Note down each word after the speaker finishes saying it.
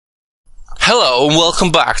Hello and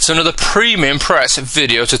welcome back to another Premium Press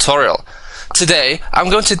video tutorial. Today I'm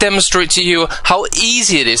going to demonstrate to you how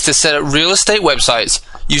easy it is to set up real estate websites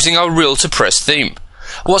using our RealtorPress theme.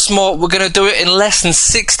 What's more, we're going to do it in less than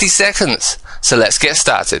 60 seconds. So let's get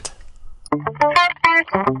started.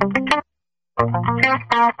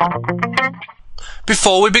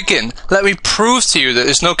 Before we begin, let me prove to you that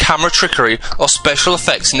there's no camera trickery or special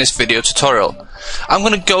effects in this video tutorial. I'm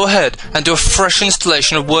going to go ahead and do a fresh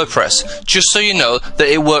installation of WordPress, just so you know that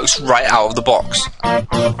it works right out of the box.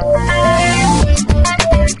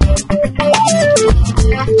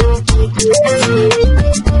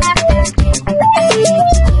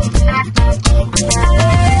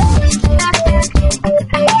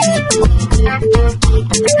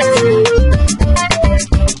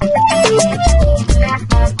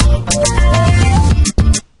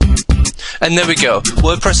 And there we go,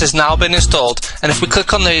 WordPress has now been installed, and if we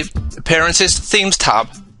click on the Appearances Themes tab,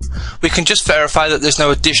 we can just verify that there's no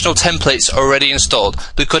additional templates already installed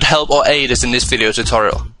that could help or aid us in this video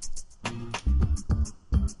tutorial.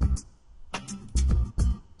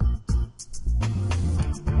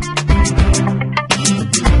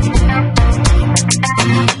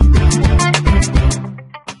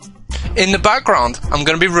 In the background, I'm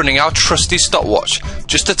going to be running our trusty stopwatch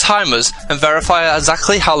just to time us and verify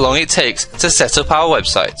exactly how long it takes to set up our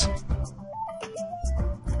website.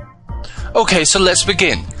 Okay, so let's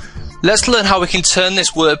begin. Let's learn how we can turn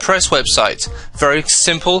this WordPress website, very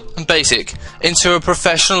simple and basic, into a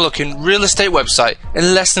professional looking real estate website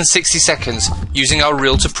in less than 60 seconds using our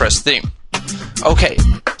RealtorPress theme. Okay,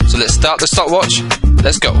 so let's start the stopwatch.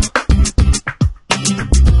 Let's go.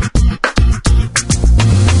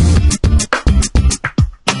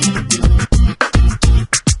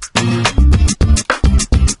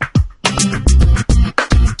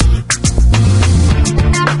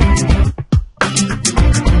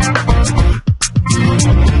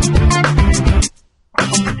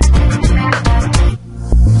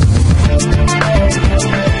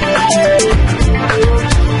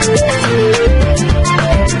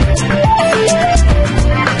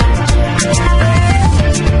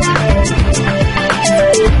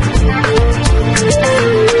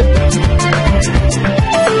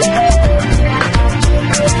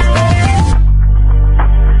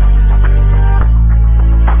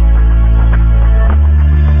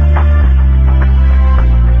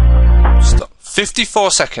 Stop.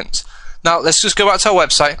 54 seconds. Now let's just go back to our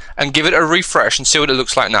website and give it a refresh and see what it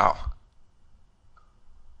looks like now.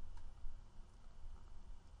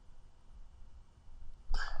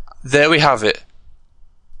 There we have it.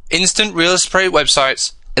 Instant real estate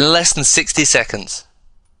websites in less than 60 seconds.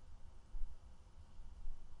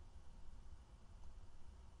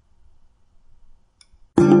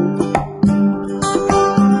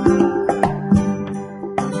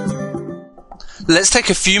 Let's take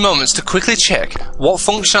a few moments to quickly check what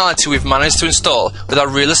functionality we've managed to install with our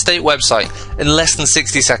real estate website in less than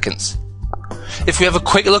 60 seconds. If we have a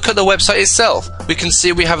quick look at the website itself, we can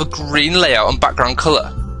see we have a green layout and background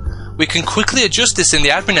color. We can quickly adjust this in the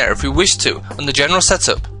admin area if we wish to on the general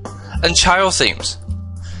setup, and child themes.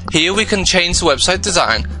 Here we can change the website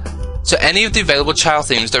design to any of the available child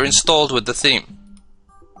themes that are installed with the theme.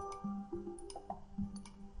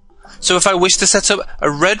 So if I wish to set up a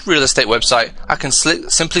red real estate website, I can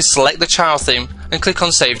simply select the child theme and click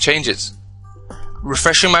on Save Changes.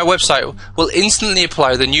 Refreshing my website will instantly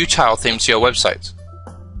apply the new child theme to your website.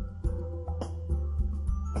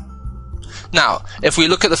 Now, if we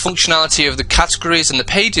look at the functionality of the categories and the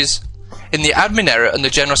pages, in the admin area and the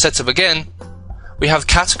general setup again, we have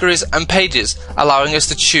categories and pages allowing us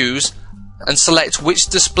to choose and select which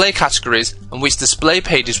display categories and which display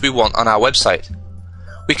pages we want on our website.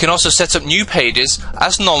 We can also set up new pages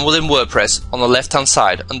as normal in WordPress on the left hand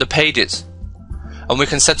side under Pages. And we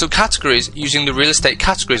can set up categories using the Real Estate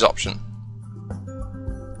Categories option.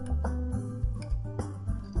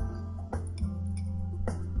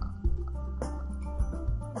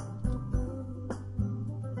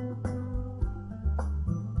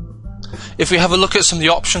 If we have a look at some of the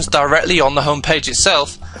options directly on the home page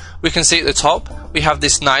itself, we can see at the top we have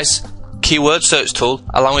this nice keyword search tool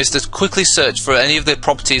allowing us to quickly search for any of the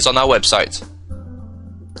properties on our website.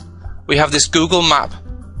 We have this Google Map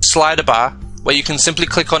slider bar where you can simply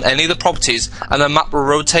click on any of the properties and the map will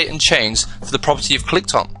rotate and change for the property you've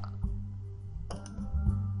clicked on.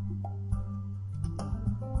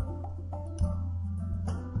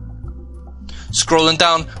 Scrolling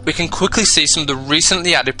down, we can quickly see some of the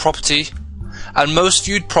recently added property and most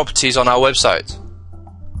viewed properties on our website.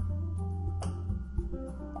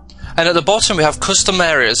 And at the bottom we have custom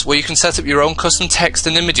areas where you can set up your own custom text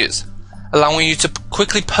and images. allowing you to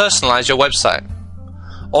quickly personalize your website.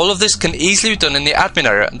 All of this can easily be done in the admin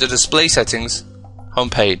area under Display Settings,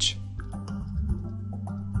 homepage.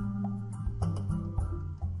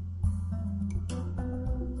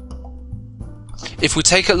 If we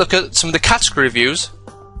take a look at some of the category views,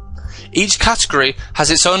 each category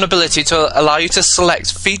has its own ability to allow you to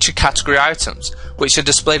select featured category items, which are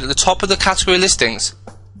displayed at the top of the category listings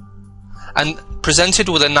and presented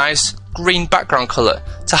with a nice green background color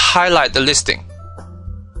to highlight the listing.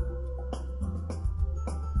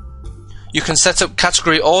 You can set up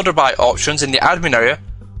category order by options in the admin area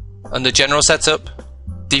under General Setup,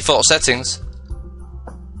 Default Settings.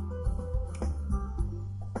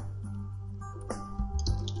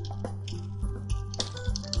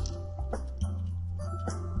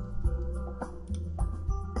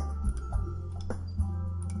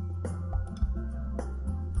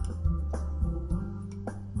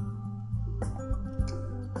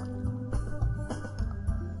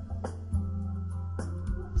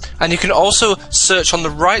 And you can also search on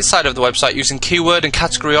the right side of the website using keyword and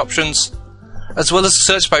category options, as well as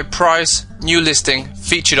search by price, new listing,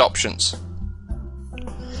 featured options.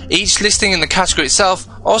 Each listing in the category itself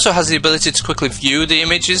also has the ability to quickly view the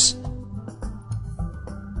images,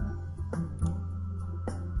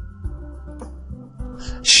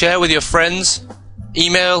 share with your friends,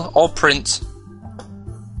 email or print,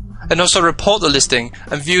 and also report the listing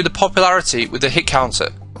and view the popularity with the hit counter.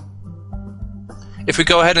 If we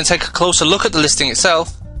go ahead and take a closer look at the listing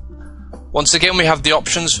itself, once again we have the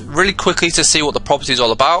options really quickly to see what the property is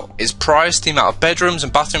all about, its price, the amount of bedrooms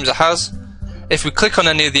and bathrooms it has. If we click on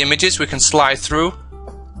any of the images, we can slide through.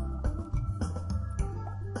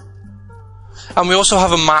 And we also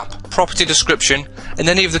have a map, property description, and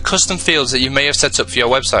any of the custom fields that you may have set up for your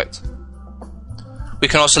website. We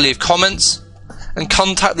can also leave comments and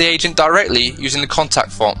contact the agent directly using the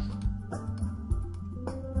contact form.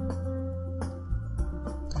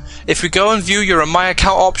 If we go and view your My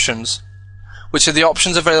Account options, which are the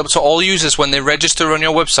options available to all users when they register on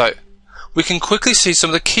your website, we can quickly see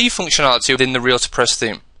some of the key functionality within the RealtorPress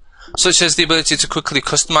theme, such as the ability to quickly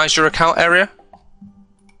customize your account area.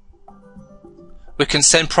 We can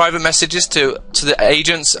send private messages to the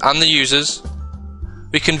agents and the users.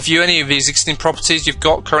 We can view any of the existing properties you've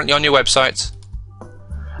got currently on your website.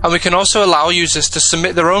 And we can also allow users to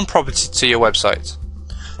submit their own property to your website.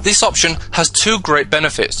 This option has two great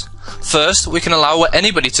benefits. First, we can allow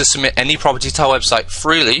anybody to submit any property to our website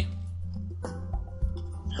freely.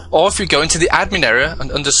 Or if you go into the admin area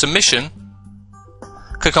and under Submission,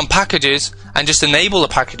 click on Packages and just enable the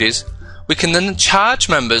packages, we can then charge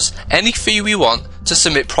members any fee we want to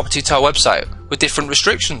submit property to our website with different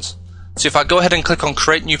restrictions. So if I go ahead and click on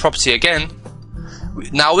Create New Property again,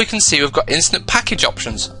 now we can see we've got instant package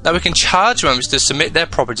options. Now we can charge members to submit their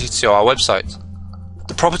property to our website.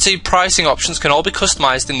 The property pricing options can all be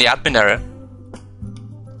customized in the admin area.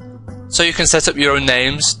 So you can set up your own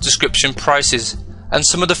names, description, prices, and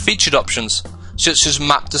some of the featured options, such as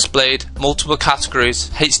map displayed, multiple categories,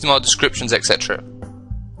 HTML descriptions, etc.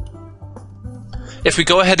 If we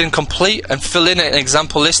go ahead and complete and fill in an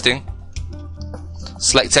example listing,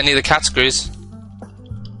 select any of the categories,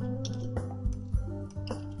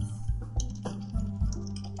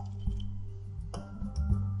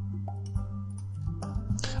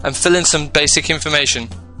 and fill in some basic information.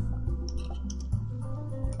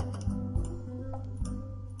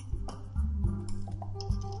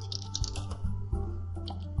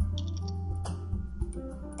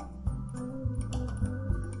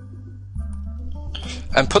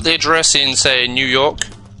 And put the address in, say, New York.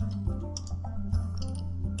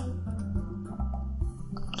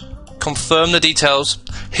 Confirm the details.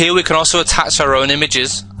 Here we can also attach our own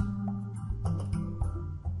images.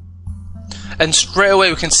 And straight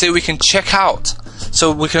away we can see we can check out.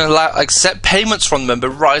 So we can accept payments from the member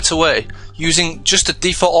right away using just the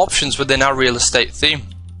default options within our real estate theme.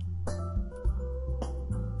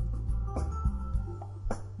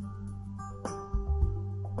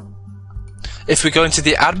 If we go into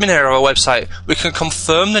the admin area of our website, we can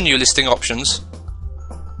confirm the new listing options.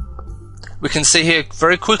 We can see here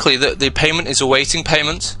very quickly that the payment is awaiting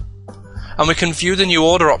payment, and we can view the new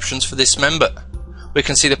order options for this member. We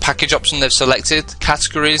can see the package option they've selected,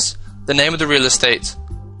 categories, the name of the real estate.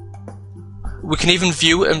 We can even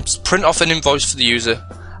view and print off an invoice for the user,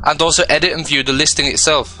 and also edit and view the listing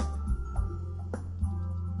itself.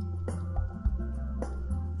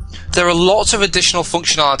 There are lots of additional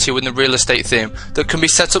functionality within the real estate theme that can be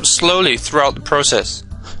set up slowly throughout the process,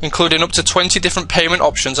 including up to 20 different payment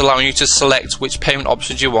options allowing you to select which payment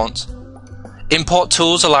options you want. Import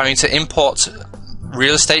tools allowing you to import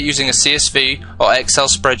real estate using a CSV or Excel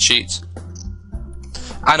spreadsheet.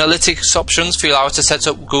 analytics options for you allow us to set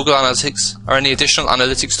up Google Analytics or any additional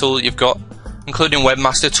analytics tool that you've got, including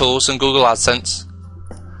Webmaster Tools and Google AdSense.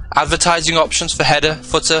 Advertising options for header,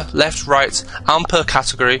 footer, left, right, and per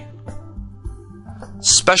category.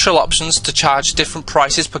 Special options to charge different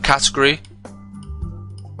prices per category.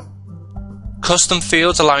 Custom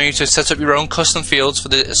fields allowing you to set up your own custom fields for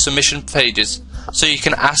the submission pages, so you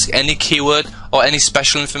can ask any keyword or any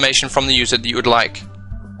special information from the user that you would like.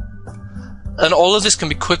 And all of this can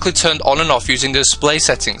be quickly turned on and off using the display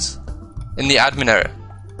settings in the admin area.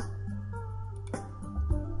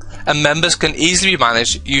 And members can easily be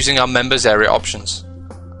managed using our members area options.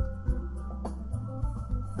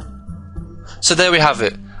 So there we have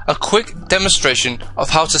it, a quick demonstration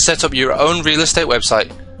of how to set up your own real estate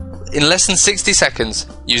website in less than 60 seconds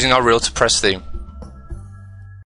using our RealtorPress theme.